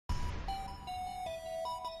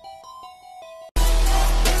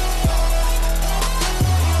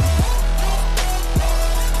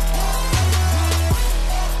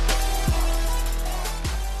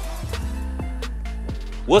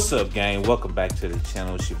What's up, gang? Welcome back to the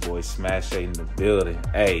channel. It's your boy Smash 8 in the building.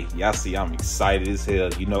 Hey, y'all see I'm excited as hell.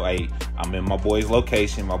 You know, hey, I'm in my boy's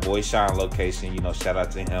location, my boy Sean location. You know, shout out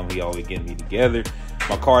to him. He always getting me together.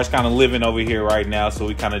 My car's kind of living over here right now, so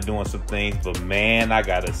we kind of doing some things. But man, I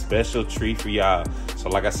got a special treat for y'all. So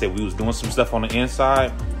like I said, we was doing some stuff on the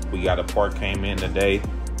inside. We got a part came in today.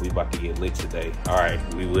 We about to get lit today. All right,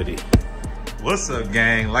 we with it. What's up,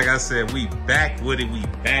 gang? Like I said, we back with it. We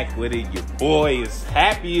back with it. Your boy is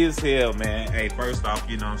happy as hell, man. Hey, first off,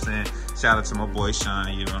 you know what I'm saying? Shout out to my boy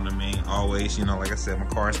Sean, you know what I mean? Always, you know, like I said, my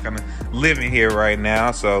car is kind of living here right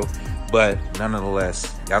now. So, but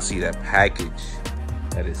nonetheless, y'all see that package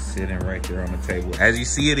that is sitting right there on the table. As you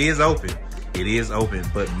see, it is open. It is open.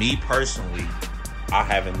 But me personally, I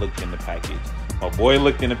haven't looked in the package. My boy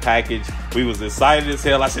looked in the package. We was excited as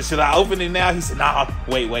hell. I said, should I open it now? He said, nah,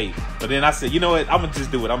 wait. But then I said, you know what? I'm going to just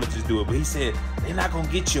do it. But he said, they're not going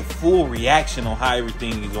to get your full reaction on how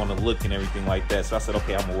everything is going to look and everything like that. So I said,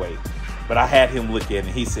 okay, I'm going to wait. But I had him look at it, and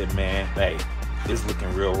he said, man, hey, it's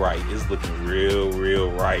looking real right. It's looking real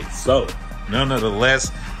right. So,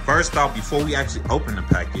 nonetheless, first off, before we actually open the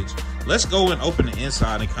package, let's go and open the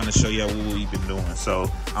inside and kind of show y'all what we've been doing. So,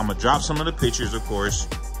 I'm going to drop some of the pictures, of course.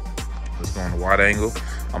 Let's go on the wide angle.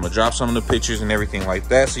 I'm gonna drop some of the pictures and everything like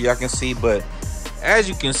that so y'all can see. But as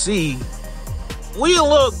you can see, we a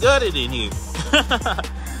little gutted in here.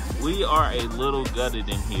 We are a little gutted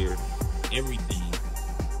in here. Everything.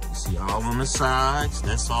 You see all on the sides.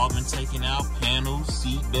 That's all been taken out. Panels,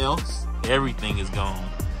 seat belts, everything is gone.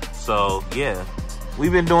 So yeah,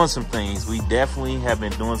 we've been doing some things. We definitely have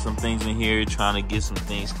been doing some things in here, trying to get some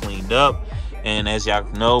things cleaned up. And as y'all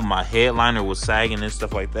know, my headliner was sagging and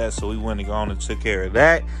stuff like that. So we went and gone and took care of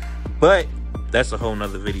that. But that's a whole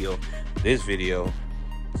nother video. This video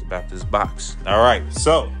is about this box. All right,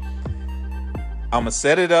 so I'm gonna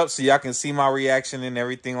set it up so y'all can see my reaction and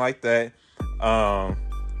everything like that.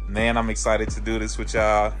 Man, I'm excited to do this with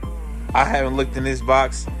y'all. I haven't looked in this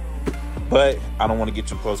box, but I don't want to get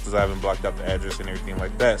too close because I haven't blocked out the address and everything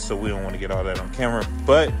like that. So we don't want to get all that on camera.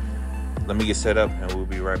 But let me get set up and we'll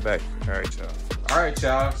be right back. All right,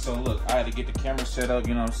 y'all. So look, I had to get the camera set up,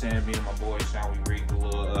 you know what I'm saying? Me and my boy Sean, we rigged the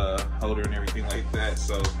little holder and everything like that.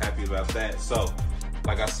 So happy about that. So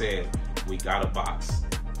like I said, we got a box.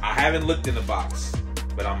 I haven't looked in the box,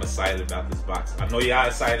 but I'm excited about this box. I know y'all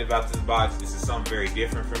excited about this box. This is something very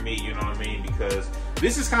different for me, you know what I mean? Because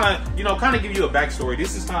this is kind of, you know, kind of give you a backstory.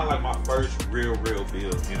 This is kind of like my first real build, you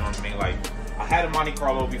know what I mean? Like, I had a Monte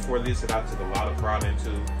Carlo before this that I took a lot of pride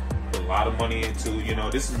into. A lot of money into, you know,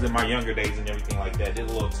 this is in my younger days and everything like that. Did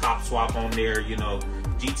a little top swap on there, you know,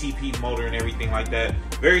 GTP motor and everything like that.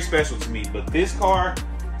 Very special to me. But this car,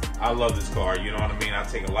 I love this car, you know what I mean? I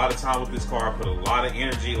take a lot of time with this car. I put a lot of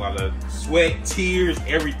energy, a lot of sweat, tears,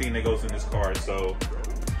 everything that goes in this car. So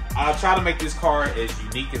I'll try to make this car as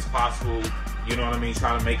unique as possible, you know what I mean?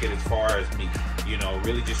 Try to make it as far as me, you know,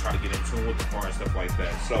 really just try to get in tune with the car and stuff like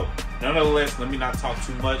that. So nonetheless, let me not talk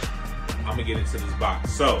too much. I'm gonna get into this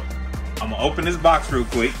box. So I'm gonna open this box real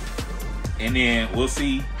quick and then we'll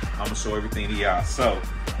see. I'm gonna show everything to y'all. So,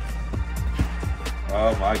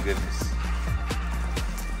 oh my goodness.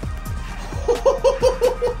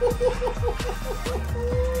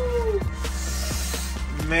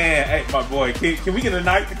 Man, hey, my boy, can we get a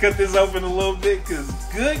knife to cut this open a little bit? Cause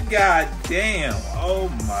good God damn, oh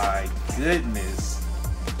my goodness.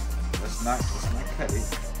 Let's not cut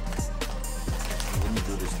it. Let me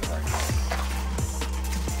do this right.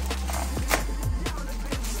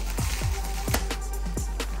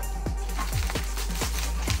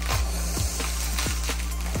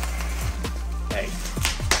 Hey,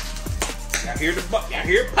 y'all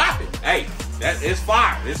hear it popping? Hey, that is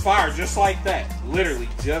fire. It's fire just like that. Literally,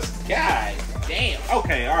 just God damn.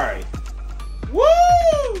 Okay, all right.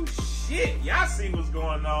 Woo! Shit, y'all see what's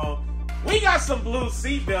going on? We got some blue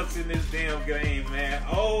seatbelts in this damn game, man.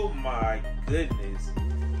 Oh my goodness.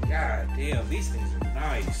 God damn, these things are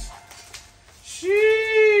nice.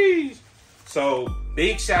 Sheesh. So,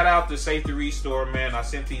 big shout out to Safety Restore, man. I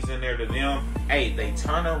sent these in there to them. Hey, they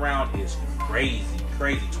turn around is crazy.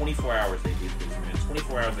 24 hours they did this, man.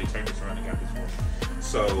 24 hours they turned this around and got this one.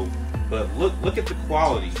 So, but look at the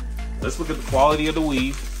quality. Let's look at the quality of the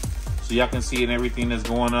weave so y'all can see it and everything that's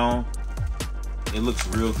going on. It looks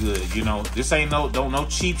real good, you know. This ain't no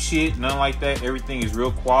cheap shit, nothing like that. Everything is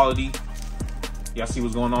real quality. Y'all see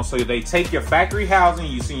what's going on? So they take your factory housing,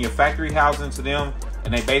 you send your factory housing to them,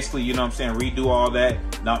 and they basically, you know what I'm saying, redo all that.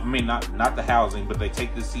 Not the housing, but they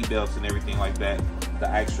take the seat belts and everything like that. The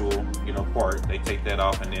actual, you know, part. They take that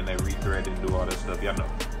off and then they rethread it and do all that stuff. Y'all know.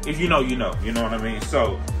 If you know, you know. You know what I mean?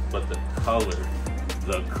 So, but the color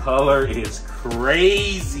The color is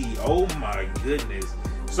crazy. Oh my goodness.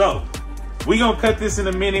 So we gonna cut this in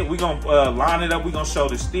a minute. We gonna line it up. We gonna show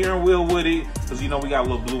the steering wheel with it, because you know we got a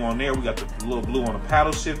little blue on there. We got the little blue on the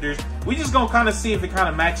paddle shifters. We just gonna kind of see if it kind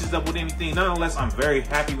of matches up with anything. Nonetheless, I'm very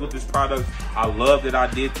happy with this product. I love that I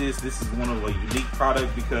did this. This is one of a unique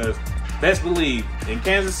product, because best believe in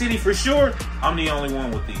Kansas City for sure, I'm the only one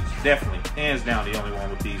with these. Definitely, hands down, the only one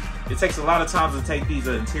with these. It takes a lot of times to take these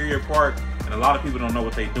interior apart, and a lot of people don't know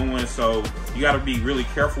what they're doing. So you got to be really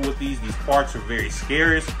careful with these. These parts are very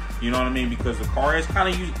scarce. You know what I mean? Because the car is kind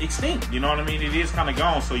of extinct. You know what I mean? It is kind of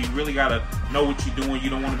gone. So you really got to know what you're doing.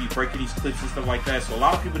 You don't want to be breaking these clips and stuff like that. So a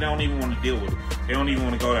lot of people don't even want to deal with it. They don't even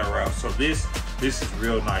want to go that route. So this is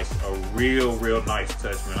real nice. A real nice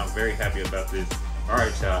touch, man. I'm very happy about this. All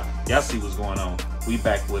right, y'all. Y'all see what's going on. We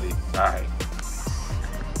back with it. All right.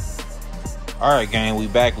 All right, gang. We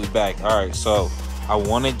back. All right. So I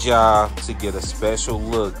wanted y'all to get a special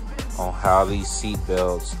look on how these seat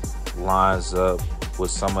belts lines up with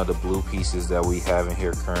some of the blue pieces that we have in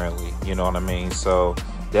here currently. You know what I mean? So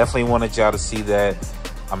definitely wanted y'all to see that.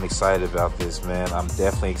 I'm excited about this, man. I'm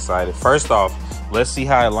definitely excited. First off, let's see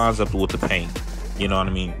how it lines up with the paint. You know what I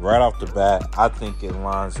mean? Right off the bat, I think it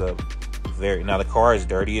lines up very... Now, the car is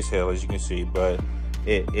dirty as hell, as you can see, but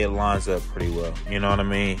it lines up pretty well. You know what I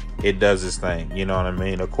mean? It does its thing. You know what I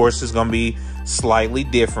mean? Of course, it's going to be slightly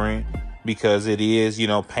different because it is, you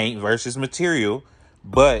know, paint versus material.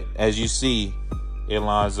 But as you see, it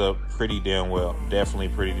lines up pretty damn well. Definitely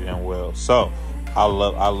pretty damn well. So I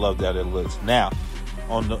love that it looks. Now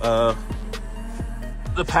on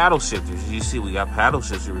the paddle shifters, you see we got paddle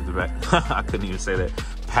shifters at the back. I couldn't even say that.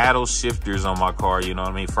 Paddle shifters on my car. You know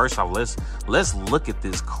what I mean? First off, let's look at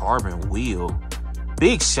this carbon wheel.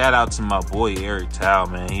 Big shout out to my boy Eric Tao,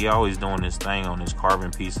 man. He always doing this thing on his carbon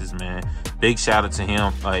pieces, man. Big shout out to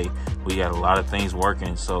him. Like, we got a lot of things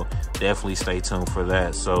working, so definitely stay tuned for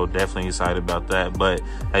that. So definitely excited about that. But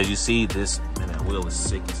as you see, this, man, that wheel is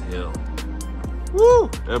sick as hell. Woo,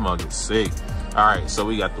 that mug is sick. All right, so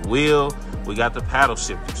we got the wheel, we got the paddle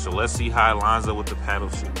shifters. So let's see how it lines up with the paddle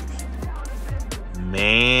shifters.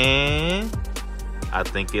 Man, I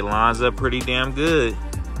think it lines up pretty damn good.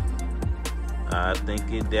 I think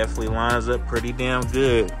it definitely lines up pretty damn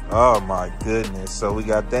good. Oh my goodness. So we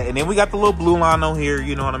got that. And then we got the little blue line on here,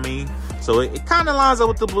 you know what I mean? So it kind of lines up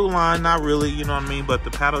with the blue line. Not really, you know what I mean? But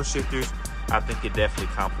the paddle shifters, I think it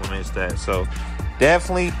definitely complements that. So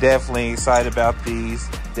definitely excited about these.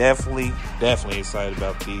 Definitely excited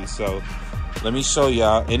about these. So let me show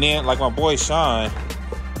y'all. And then, like my boy Sean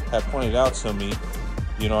had pointed out to me,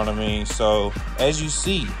 you know what I mean? So as you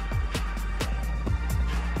see,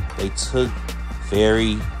 they took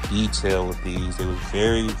very detailed with these. It was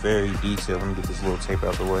very detailed. Let me get this little tape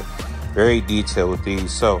out the way. Very detailed with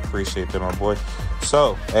these. So appreciate that, my boy.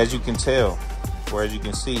 So as you can tell, or as you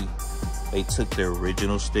can see, they took the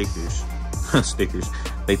original stickers.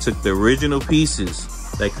 They took the original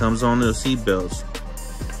pieces that comes on the seat belts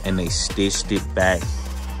and they stitched it back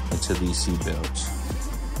into these seat belts.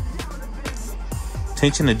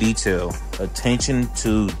 Attention to detail. Attention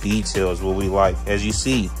to detail is what we like. As you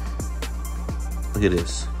see, look at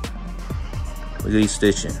this. Look at these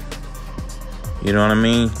stitching. You know what I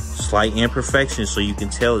mean? Slight imperfections, so you can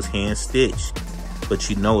tell it's hand stitched, but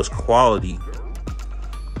you know it's quality.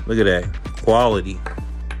 Look at that. Quality.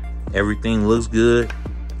 Everything looks good.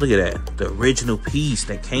 Look at that. The original piece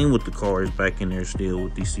that came with the car is back in there still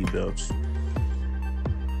with these seat belts.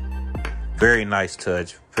 Very nice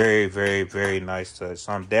touch. Very nice touch.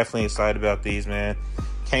 So I'm definitely excited about these, man.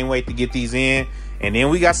 Can't wait to get these in. And then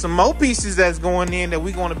we got some more pieces that's going in that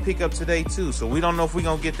we're going to pick up today too. So we don't know if we're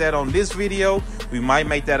going to get that on this video. We might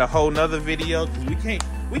make that a whole nother video, because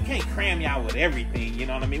we can't cram y'all with everything, you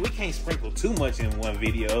know what I mean? We can't sprinkle too much in one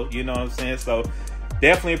video, you know what I'm saying? So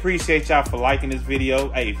definitely appreciate y'all for liking this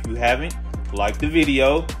video. Hey, if you haven't, like the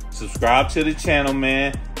video, subscribe to the channel,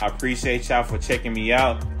 man. I appreciate y'all for checking me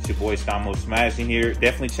out. It's your boy Damo Smash in here.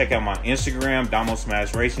 Definitely check out my Instagram, Damo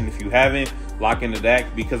Smash Racing, if you haven't. Lock into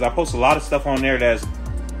that, because I post a lot of stuff on there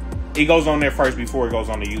it goes on there first before it goes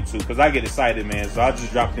on the YouTube, because I get excited, man. So I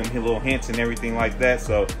just drop them little hints and everything like that.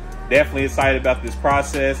 So definitely excited about this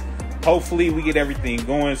process. Hopefully we get everything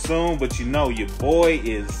going soon, but you know your boy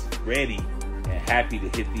is ready and happy to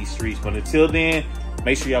hit these streets. But until then,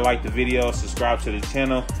 make sure y'all like the video, subscribe to the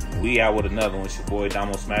channel. We out with another one. It's your boy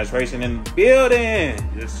Damo Smash Racing in the building.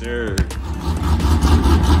 Yes, sir.